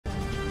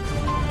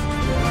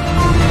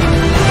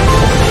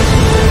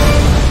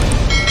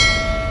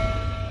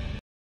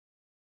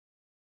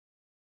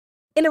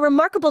In a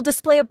remarkable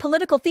display of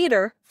political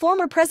theater,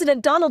 former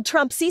President Donald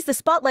Trump seized the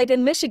spotlight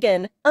in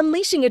Michigan,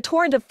 unleashing a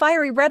torrent of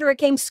fiery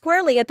rhetoric aimed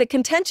squarely at the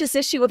contentious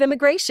issue of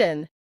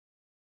immigration.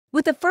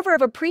 With the fervor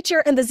of a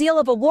preacher and the zeal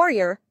of a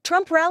warrior,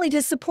 Trump rallied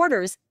his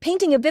supporters,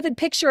 painting a vivid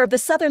picture of the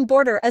southern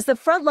border as the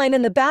front line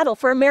in the battle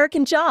for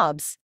American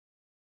jobs.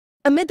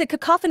 Amid the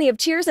cacophony of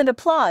cheers and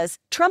applause,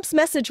 Trump's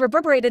message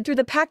reverberated through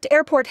the packed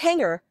airport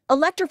hangar,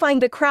 electrifying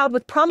the crowd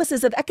with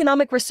promises of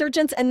economic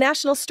resurgence and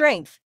national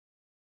strength.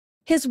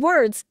 His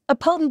words, a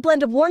potent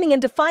blend of warning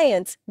and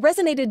defiance,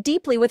 resonated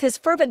deeply with his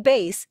fervent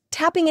base,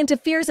 tapping into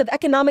fears of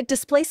economic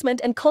displacement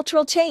and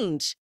cultural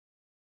change.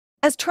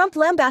 As Trump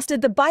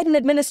lambasted the Biden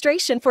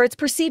administration for its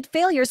perceived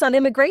failures on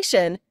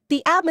immigration,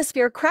 the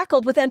atmosphere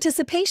crackled with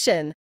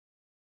anticipation.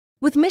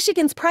 With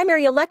Michigan's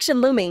primary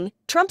election looming,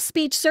 Trump's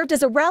speech served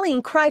as a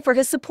rallying cry for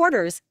his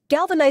supporters,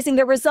 galvanizing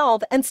their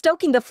resolve and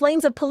stoking the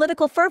flames of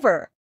political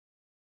fervor.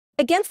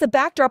 Against the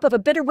backdrop of a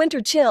bitter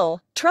winter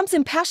chill, Trump's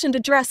impassioned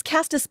address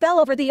cast a spell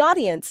over the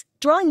audience,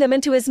 drawing them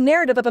into his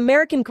narrative of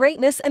American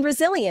greatness and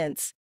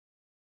resilience.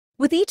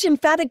 With each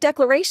emphatic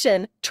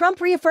declaration,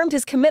 Trump reaffirmed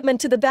his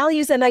commitment to the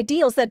values and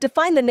ideals that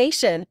define the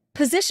nation,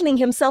 positioning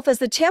himself as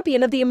the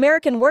champion of the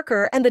American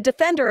worker and the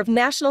defender of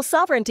national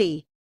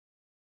sovereignty.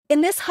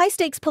 In this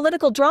high-stakes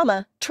political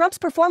drama, Trump's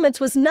performance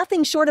was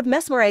nothing short of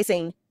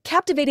mesmerizing,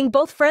 captivating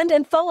both friend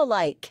and foe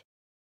alike.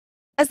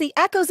 As the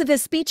echoes of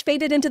his speech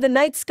faded into the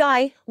night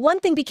sky, one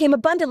thing became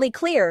abundantly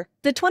clear: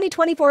 the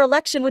 2024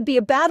 election would be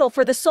a battle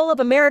for the soul of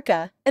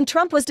America, and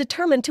Trump was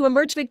determined to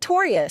emerge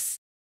victorious.